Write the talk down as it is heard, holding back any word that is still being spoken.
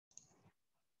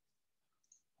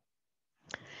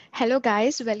Hello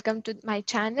guys, welcome to my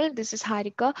channel. This is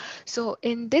Harika. So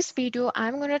in this video,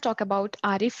 I'm going to talk about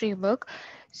RE framework.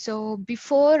 So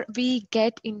before we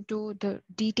get into the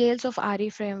details of RE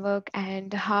framework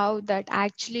and how that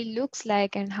actually looks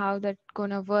like and how that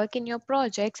gonna work in your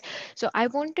projects, so I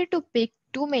wanted to pick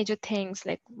two major things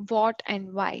like what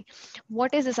and why.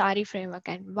 What is this RE framework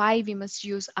and why we must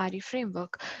use RE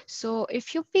framework? So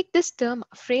if you pick this term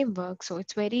framework, so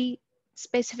it's very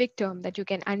specific term that you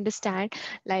can understand,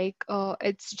 like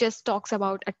it's just talks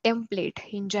about a template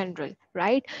in general,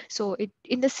 right? So it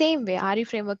in the same way, RE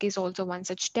framework is also one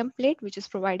such template which is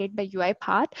provided by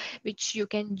UiPath, which you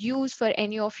can use for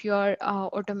any of your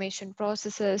automation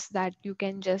processes, that you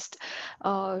can just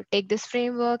take this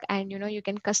framework and you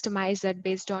can customize that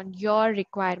based on your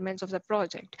requirements of the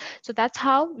project. So that's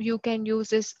how you can use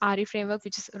this RE framework,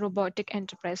 which is robotic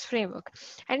enterprise framework.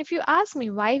 And if you ask me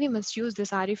why we must use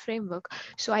this RE framework,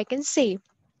 so I can say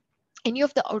any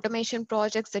of the automation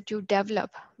projects that you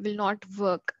develop will not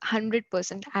work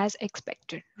 100% as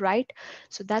expected, right?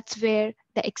 So that's where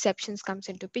the exceptions comes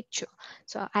into picture.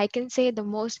 So I can say the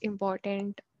most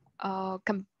important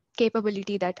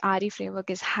capability that RE framework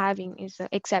is having is the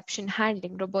exception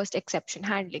handling, robust exception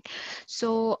handling.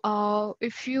 So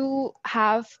if you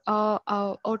have a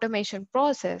automation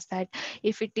process that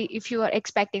if you are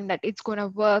expecting that it's going to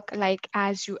work like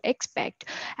as you expect,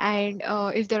 and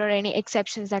if there are any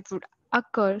exceptions that would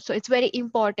occur, so it's very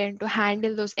important to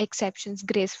handle those exceptions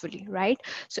gracefully, right?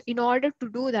 So in order to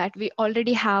do that, we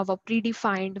already have a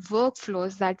predefined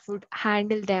workflows that would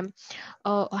handle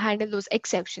those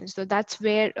exceptions. So that's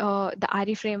where the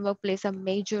RE framework plays a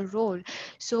major role.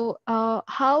 So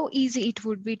how easy it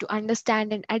would be to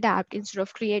understand and adapt instead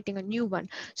of creating a new one.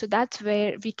 So that's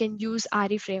where we can use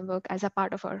RE framework as a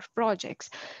part of our projects.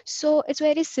 So it's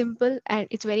very simple and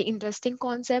it's very interesting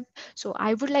concept. So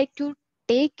I would like to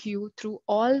take you through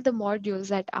all the modules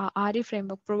that our RE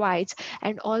framework provides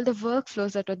and all the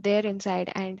workflows that are there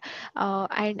inside. And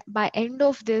by end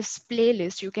of this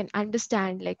playlist, you can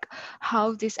understand like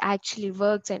how this actually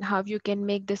works and how you can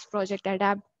make this project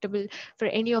adaptable for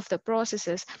any of the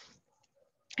processes.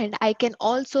 And I can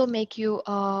also make you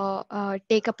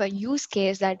take up a use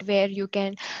case that where you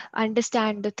can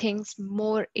understand the things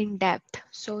more in depth.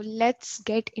 So let's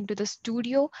get into the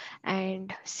studio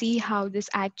and see how this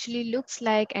actually looks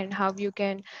like and how you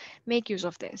can make use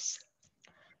of this.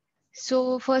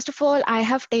 So first of all, I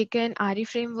have taken RE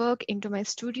framework into my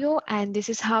studio, and this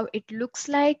is how it looks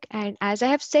like. And as I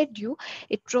have said you,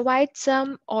 it provides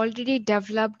some already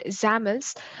developed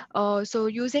XAMLs. So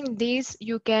using these,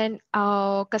 you can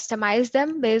customize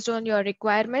them based on your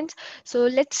requirements. So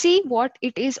let's see what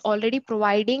it is already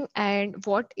providing and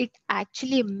what it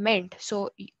actually meant.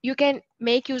 So you can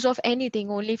make use of anything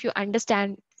only if you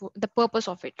understand the purpose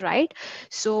of it, right?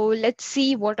 So let's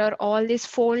see what are all these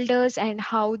folders and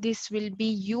how this will be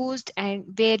used and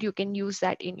where you can use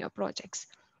that in your projects.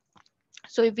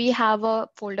 So we have a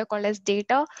folder called as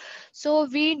data. So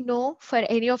we know for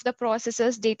any of the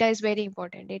processes, data is very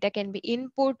important. Data can be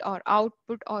input or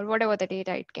output or whatever the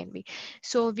data it can be.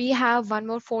 So we have one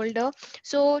more folder.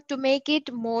 So to make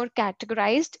it more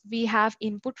categorized, we have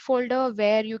input folder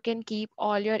where you can keep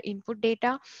all your input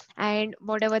data, and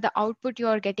whatever the output you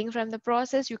are getting from the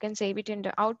process, you can save it in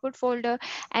the output folder.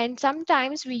 And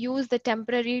sometimes we use the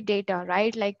temporary data,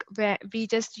 right? Like where we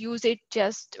just use it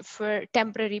just for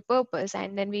temporary purpose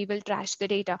and then we will trash the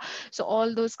data. So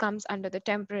all those comes under the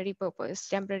temporary purpose,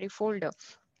 temporary folder.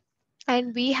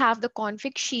 And we have the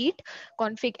config sheet,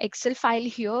 config Excel file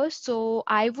here. So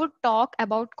I would talk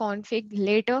about config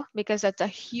later because that's a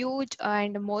huge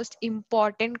and most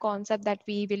important concept that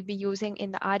we will be using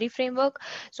in the RE framework.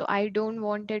 So I don't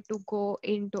wanted to go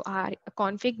into our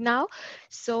config now.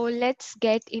 So let's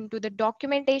get into the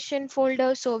documentation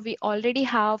folder. So we already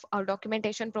have our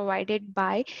documentation provided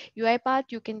by UiPath.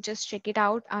 You can just check it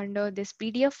out under this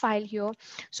PDF file here.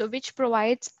 So which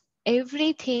provides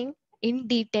everything in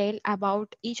detail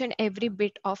about each and every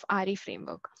bit of RE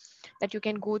framework that you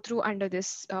can go through under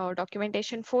this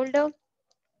documentation folder.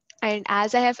 And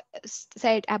as I have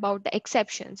said about the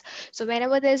exceptions, so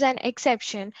whenever there's an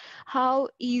exception, how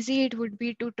easy it would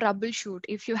be to troubleshoot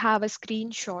if you have a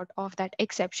screenshot of that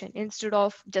exception instead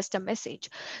of just a message.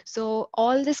 So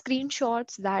all the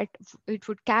screenshots that it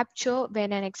would capture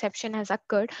when an exception has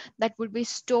occurred, that would be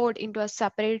stored into a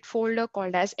separate folder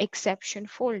called as exception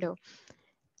folder.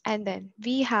 And then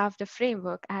we have the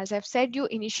framework. As I've said you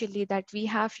initially that we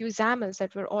have few XAMLs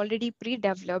that were already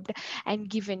pre-developed and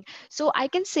given. So I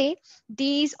can say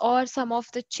these are some of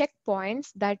the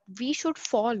checkpoints that we should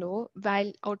follow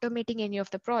while automating any of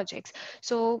the projects.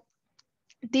 So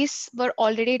these were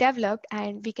already developed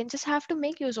and we can just have to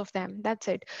make use of them. That's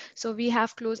it. So we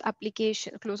have close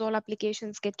all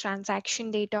applications, get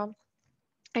transaction data,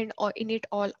 and init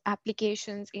all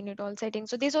applications, init all settings.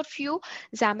 So these are few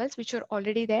XAMLs which are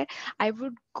already there. I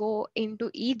would go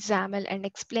into each XAML and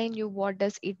explain you what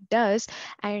does it does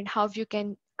and how you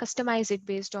can customize it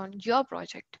based on your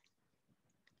project.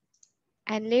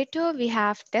 And later we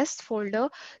have test folder.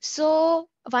 So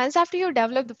once after you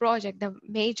develop the project, the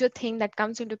major thing that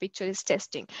comes into picture is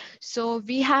testing. So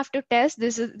we have to test.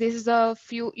 This is a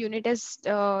few unit test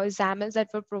XAMLs that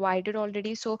were provided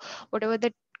already. So whatever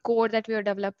the code that we are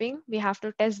developing, we have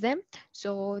to test them.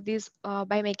 So these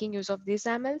by making use of these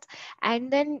XAMLs.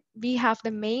 And then we have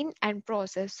the main and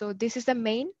process. So this is the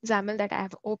main XAML that I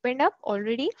have opened up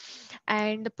already,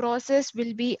 and the process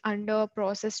will be under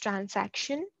process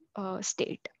transaction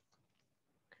state.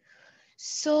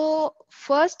 So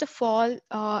first of all,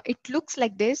 it looks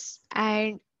like this.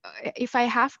 And if I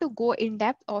have to go in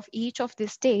depth of each of the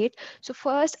state, so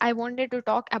first I wanted to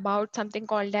talk about something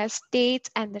called as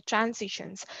states and the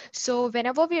transitions. So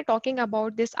whenever we are talking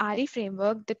about this RE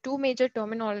framework, the two major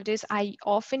terminologies I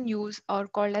often use are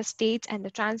called as states and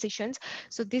the transitions.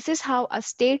 So this is how a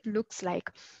state looks like.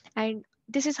 And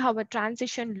this is how a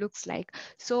transition looks like.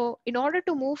 So in order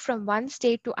to move from one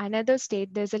state to another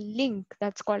state, there's a link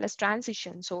that's called as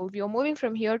transition. So we are moving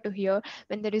from here to here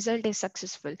when the result is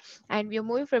successful. And we are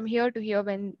moving from here to here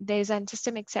when there's a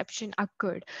system exception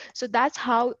occurred. So that's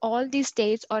how all these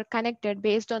states are connected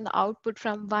based on the output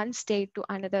from one state to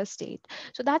another state.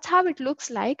 So that's how it looks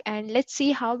like. And let's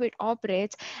see how it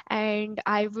operates. And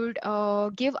I would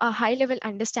give a high level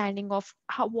understanding of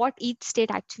what each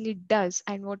state actually does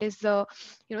and what is the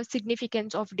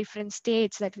significance of different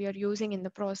states that we are using in the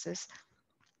process.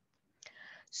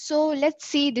 So let's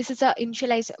see, this is a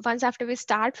initialize. Once after we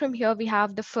start from here, we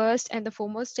have the first and the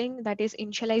foremost thing, that is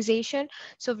initialization.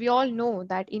 So we all know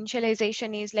that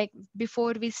initialization is like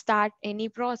before we start any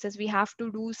process, we have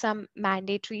to do some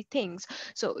mandatory things.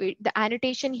 So the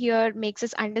annotation here makes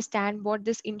us understand what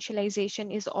this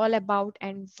initialization is all about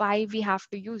and why we have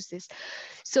to use this.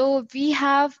 So we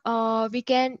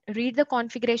can read the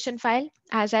configuration file.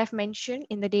 As I've mentioned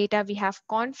in the data, we have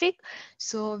config.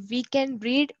 So we can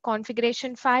read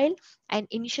configuration file and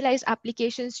initialize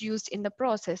applications used in the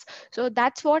process. So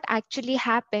that's what actually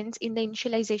happens in the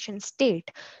initialization state.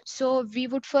 So we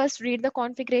would first read the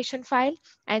configuration file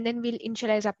and then we'll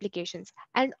initialize applications.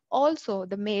 And also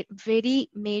the very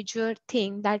major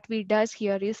thing that we does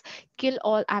here is kill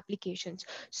all applications.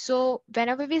 So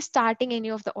whenever we're starting any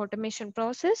of the automation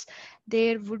process,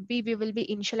 we will be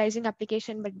initializing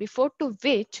application, but before to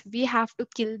which we have to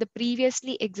kill the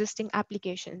previously existing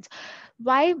applications.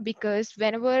 Why? Because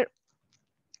whenever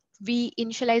we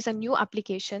initialize a new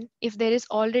application, if there is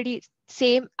already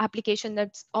same application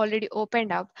that's already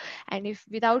opened up, and if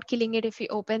without killing it, if we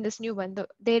open this new one,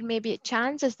 there may be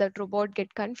chances that robot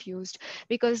get confused,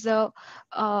 because the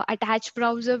attached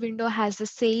browser window has the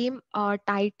same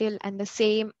title and the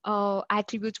same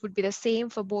attributes would be the same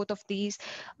for both of these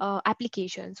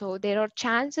applications. So there are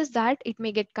chances that it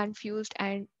may get confused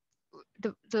and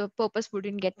the purpose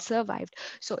wouldn't get survived.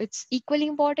 So it's equally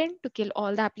important to kill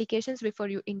all the applications before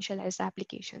you initialize the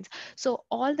applications. So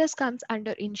all this comes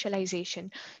under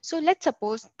initialization. So let's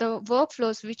suppose the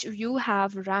workflows which you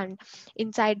have run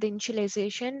inside the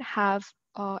initialization have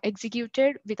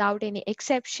executed without any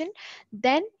exception,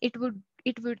 then it would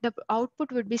the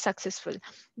output would be successful.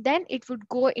 Then it would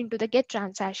go into the get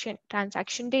transaction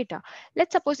data.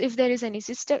 Let's suppose if there is any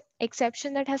system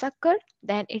exception that has occurred,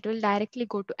 then it will directly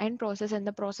go to end process and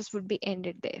the process would be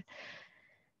ended there.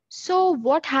 So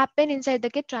what happened inside the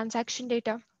get transaction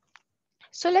data?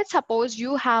 So let's suppose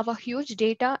you have a huge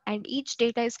data and each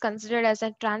data is considered as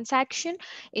a transaction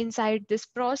inside this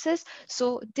process.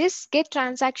 So this get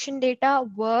transaction data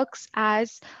works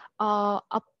as a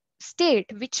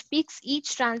state which picks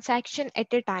each transaction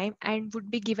at a time and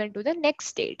would be given to the next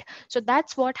state. So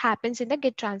that's what happens in the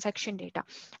get transaction data.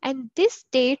 And this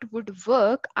state would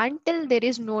work until there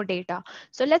is no data.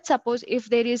 So let's suppose if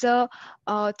there is a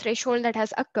threshold that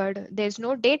has occurred, there's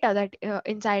no data that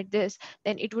inside this,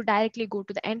 then it would directly go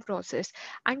to the end process.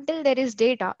 Until there is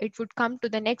data, it would come to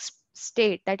the next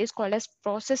state that is called as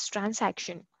process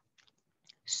transaction.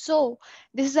 So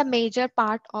this is a major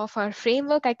part of our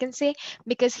framework, I can say,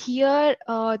 because here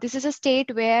this is a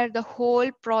state where the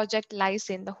whole project lies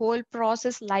in, the whole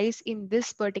process lies in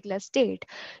this particular state.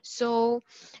 So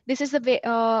this is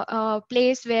the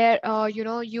place where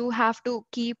you have to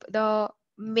keep the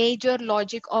major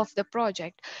logic of the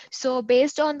project. So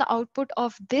based on the output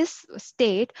of this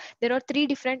state, there are three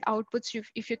different outputs.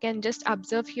 If you can just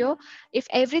observe here, if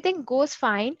everything goes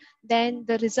fine, then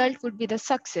the result would be the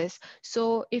success.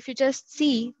 So if you just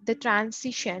see the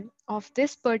transition of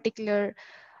this particular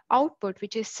output,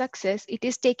 which is success, it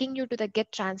is taking you to the get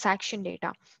transaction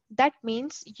data. That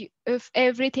means if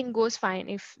everything goes fine,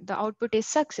 if the output is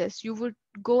success, you would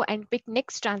go and pick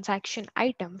next transaction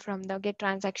item from the get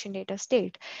transaction data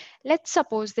state. Let's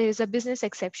suppose there is a business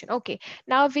exception. Okay,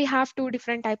 now we have two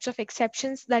different types of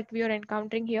exceptions that we are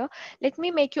encountering here. Let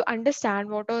me make you understand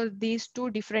what are these two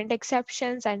different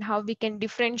exceptions and how we can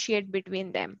differentiate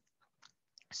between them.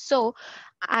 So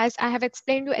as I have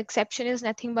explained you, exception is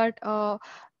nothing but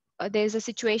there's a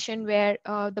situation where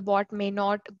the bot may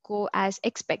not go as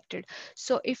expected.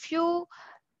 So if you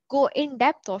go in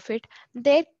depth of it,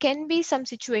 there can be some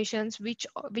situations which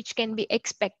can be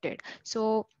expected.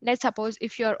 So let's suppose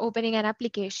if you're opening an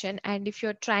application and if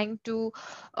you're trying to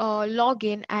log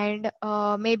in, and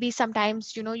maybe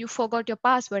sometimes you forgot your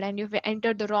password and you've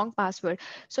entered the wrong password.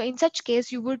 So in such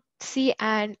case, you would see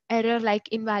an error like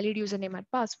invalid username and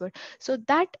password. So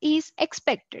that is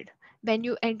expected when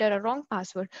you enter a wrong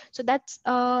password. So that's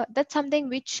something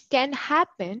which can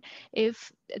happen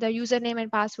if the username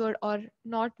and password are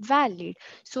not valid.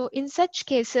 So in such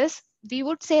cases, we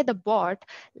would say the bot,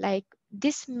 like,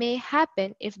 this may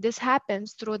happen if this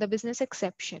happens through the business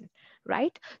exception,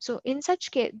 right? So in such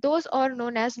case, those are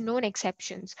known as known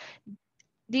exceptions.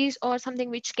 These are something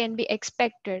which can be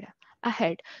expected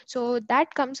ahead. So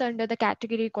that comes under the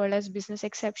category called as business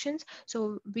exceptions.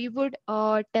 So we would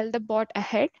tell the bot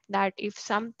ahead that if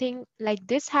something like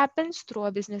this happens through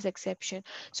a business exception,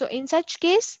 so in such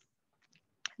case,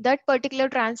 that particular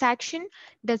transaction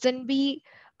doesn't be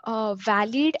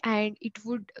valid, and it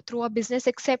would throw a business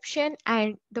exception,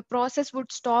 and the process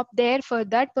would stop there for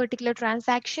that particular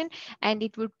transaction, and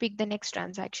it would pick the next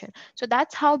transaction. So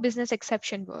that's how business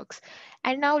exception works.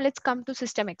 And now let's come to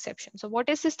system exception. So what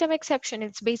is system exception?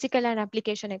 It's basically an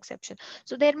application exception.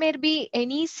 So there may be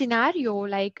any scenario,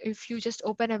 like if you just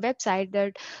open a website,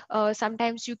 that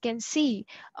sometimes you can see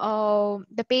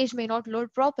the page may not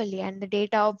load properly and the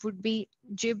data would be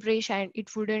gibberish and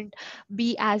it wouldn't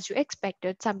be as you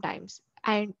expected sometimes.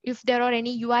 And if there are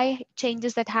any UI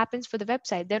changes that happens for the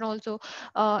website, then also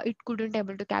it couldn't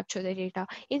able to capture the data.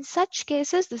 In such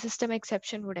cases, the system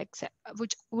exception would accept,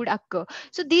 which would occur.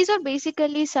 So these are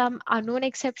basically some unknown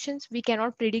exceptions. We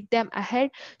cannot predict them ahead.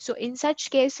 So in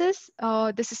such cases,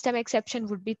 the system exception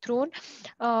would be thrown.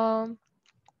 Um,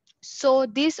 so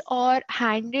these are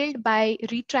handled by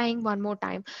retrying one more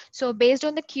time. So based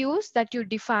on the queues that you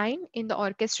define in the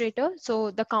orchestrator,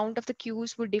 so the count of the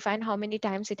queues would define how many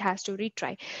times it has to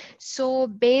retry. So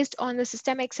based on the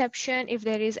system exception, if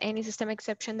there is any system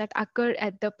exception that occurred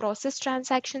at the process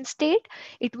transaction state,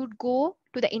 it would go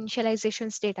to the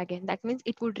initialization state again. That means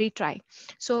it would retry.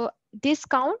 So this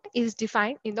count is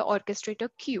defined in the orchestrator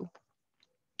queue.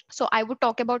 So I would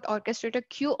talk about orchestrator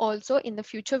queue also in the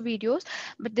future videos,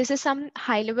 but this is some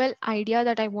high level idea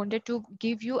that I wanted to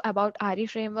give you about RE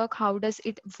framework. How does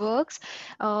it works?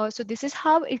 So this is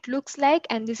how it looks like,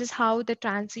 and this is how the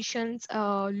transitions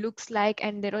looks like,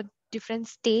 and there are different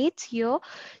states here.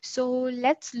 So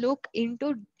let's look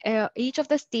into each of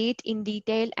the state in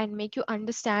detail and make you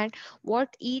understand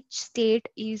what each state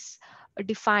is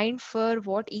defined for,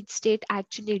 what each state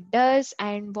actually does,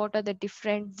 and what are the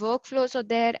different workflows are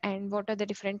there, and what are the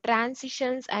different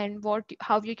transitions, and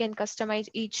how you can customize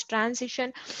each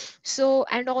transition. So,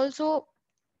 and also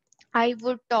I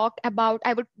would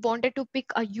wanted to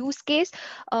pick a use case.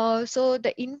 So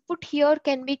the input here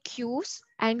can be queues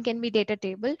and can be data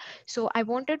table. So I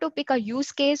wanted to pick a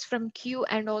use case from queue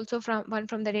and also from one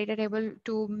from the data table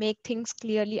to make things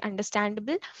clearly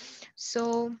understandable.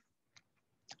 So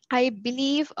I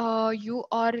believe you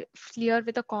are clear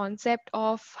with the concept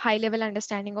of high level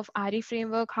understanding of RE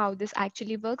framework, how this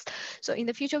actually works. So in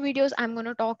the future videos, I'm going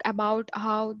to talk about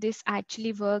how this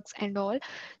actually works and all.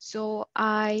 So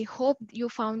I hope you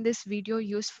found this video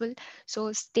useful.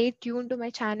 So stay tuned to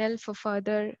my channel for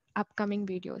further upcoming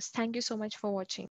videos. Thank you so much for watching.